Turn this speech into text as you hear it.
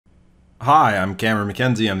Hi, I'm Cameron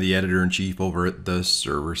McKenzie. I'm the editor-in-chief over at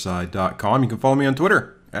theserverside.com. You can follow me on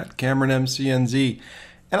Twitter at CameronMCNZ.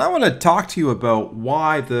 And I want to talk to you about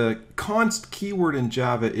why the const keyword in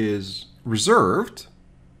Java is reserved,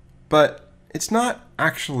 but it's not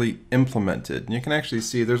actually implemented. And you can actually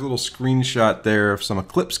see there's a little screenshot there of some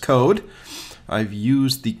Eclipse code. I've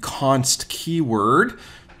used the const keyword,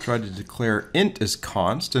 tried to declare int as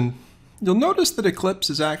const, and you'll notice that Eclipse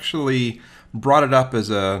has actually brought it up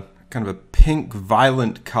as a kind of a pink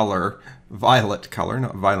violet color,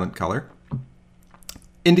 not violent color,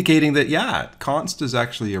 indicating that, yeah, const is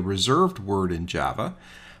actually a reserved word in Java.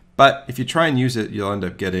 But if you try and use it, you'll end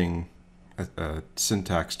up getting a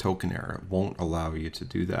syntax token error. It won't allow you to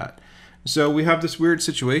do that. So we have this weird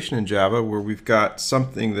situation in Java where we've got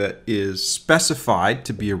something that is specified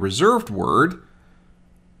to be a reserved word,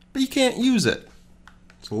 but you can't use it.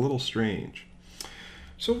 It's a little strange.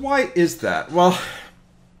 So why is that? Well,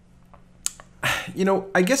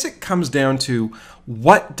 I guess it comes down to,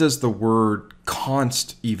 what does the word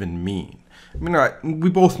const even mean? I mean, we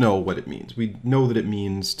both know what it means. We know that it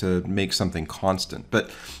means to make something constant.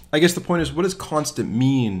 But I guess the point is, what does constant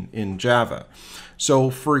mean in Java? So,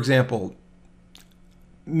 for example,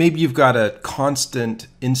 maybe you've got a constant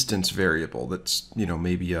instance variable that's,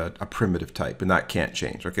 maybe a primitive type, and that can't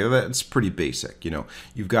change. Okay, that's pretty basic.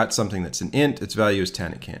 You've got something that's an int, its value is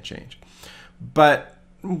 10, it can't change. But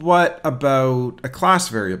what about a class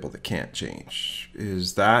variable that can't change?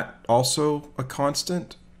 Is that also a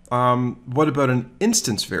constant? What about an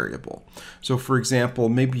instance variable? So for example,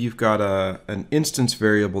 maybe you've got an instance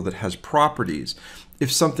variable that has properties.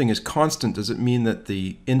 If something is constant, does it mean that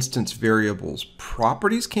the instance variable's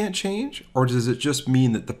properties can't change? Or does it just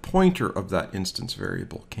mean that the pointer of that instance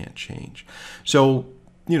variable can't change? So,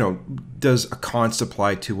 does a const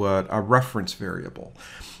apply to a reference variable?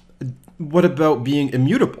 What about being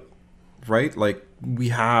immutable, right? Like, we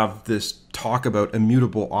have this talk about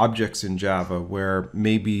immutable objects in Java where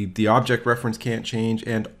maybe the object reference can't change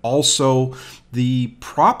and also the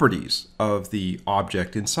properties of the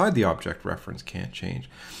object inside the object reference can't change.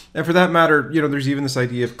 And for that matter, there's even this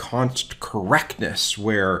idea of const correctness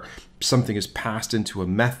where something is passed into a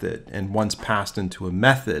method, and once passed into a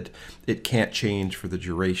method, it can't change for the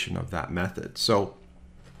duration of that method. So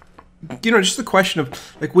just the question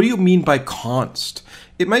of, like, what do you mean by const?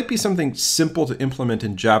 It might be something simple to implement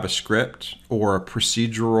in JavaScript or a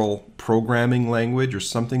procedural programming language or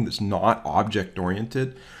something that's not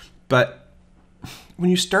object-oriented. But when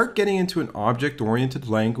you start getting into an object-oriented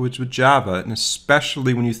language with Java, and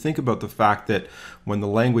especially when you think about the fact that when the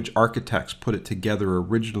language architects put it together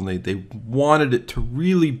originally, they wanted it to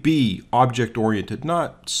really be object-oriented,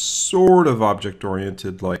 not sort of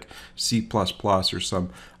object-oriented like C++ or some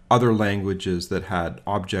other languages that had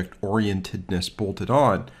object-orientedness bolted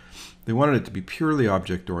on. They wanted it to be purely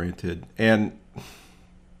object-oriented, and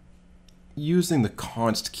using the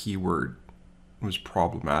const keyword was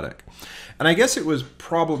problematic. And I guess it was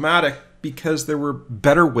problematic because there were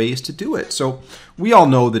better ways to do it. So we all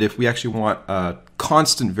know that if we actually want a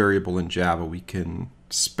constant variable in Java, we can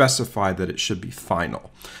specify that it should be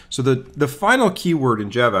final. So the final keyword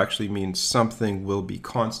in Java actually means something will be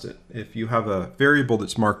constant. If you have a variable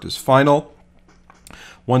that's marked as final,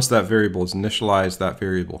 once that variable is initialized, that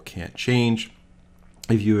variable can't change.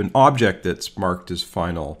 If you have an object that's marked as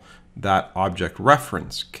final, that object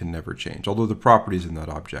reference can never change, although the properties in that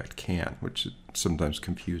object can, which sometimes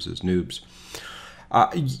confuses noobs.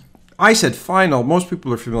 I said final. Most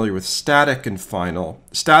people are familiar with static and final.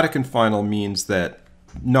 Static and final means that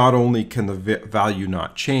not only can the value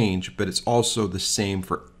not change, but it's also the same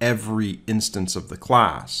for every instance of the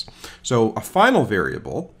class. So a final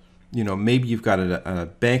variable, maybe you've got a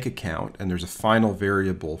bank account and there's a final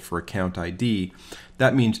variable for account ID.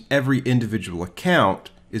 That means every individual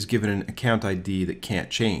account is given an account ID that can't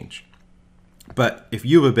change. But if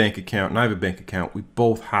you have a bank account and I have a bank account, we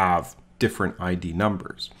both have different ID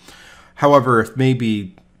numbers. However, if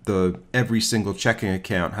maybe every single checking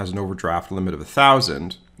account has an overdraft limit of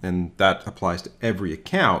 1,000, and that applies to every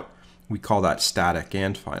account, we call that static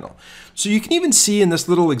and final. So you can even see in this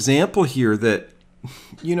little example here that,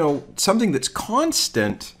 something that's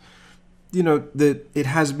constant, that it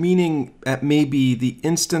has meaning at maybe the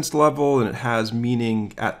instance level and it has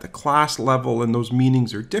meaning at the class level, and those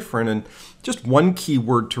meanings are different, and just one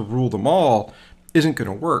keyword to rule them all isn't going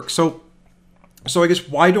to work. So I guess,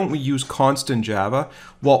 why don't we use const in Java?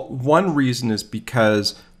 Well, one reason is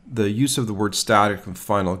because the use of the word static and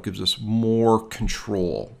final gives us more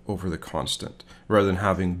control over the constant rather than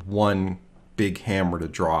having one big hammer to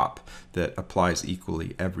drop that applies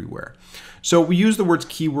equally everywhere. So we use the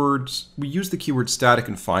keywords, we use the keyword static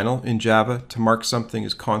and final in Java to mark something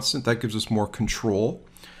as constant. That gives us more control.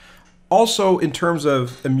 Also, in terms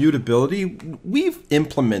of immutability, we've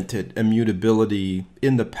implemented immutability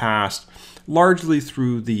in the past largely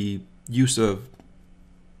through the use of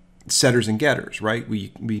setters and getters, right?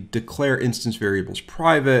 We declare instance variables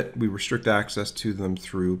private, we restrict access to them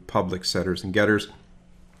through public setters and getters.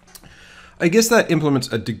 I guess that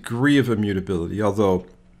implements a degree of immutability, although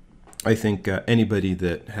I think anybody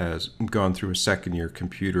that has gone through a second-year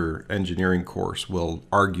computer engineering course will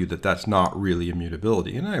argue that that's not really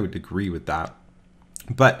immutability, and I would agree with that.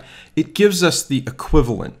 But it gives us the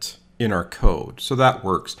equivalent in our code, so that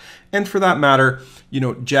works. And for that matter,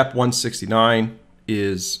 JEP 169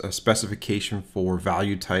 is a specification for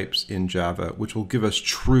value types in Java, which will give us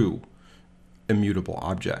true immutable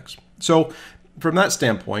objects. So from that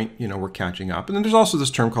standpoint, we're catching up. And then there's also this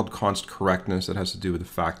term called const correctness that has to do with the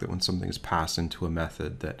fact that when something is passed into a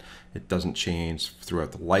method that it doesn't change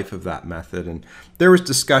throughout the life of that method. And there was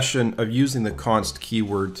discussion of using the const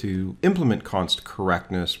keyword to implement const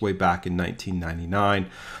correctness way back in 1999.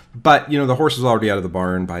 But, the horse was already out of the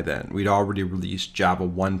barn by then. We'd already released Java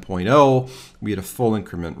 1.0. We had a full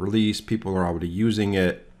increment release. People are already using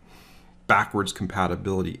it. Backwards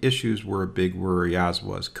compatibility issues were a big worry, as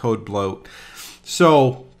was code bloat.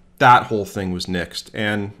 So that whole thing was nixed,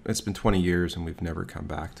 and it's been 20 years and we've never come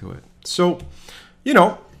back to it. So,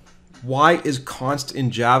 why is const in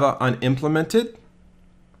Java unimplemented?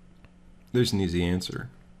 There's an easy answer.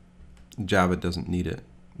 Java doesn't need it.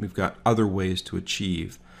 We've got other ways to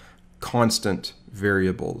achieve constant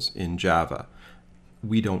variables in Java.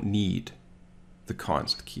 We don't need the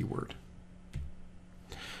const keyword.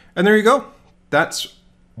 And there you go. That's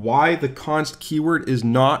why the const keyword is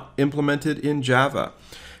not implemented in Java.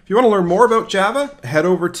 If you want to learn more about Java, head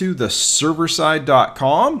over to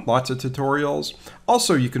theserverside.com. Lots of tutorials.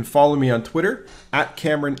 Also, you can follow me on Twitter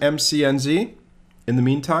 @CameronMCNZ. In the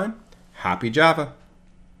meantime, happy Java.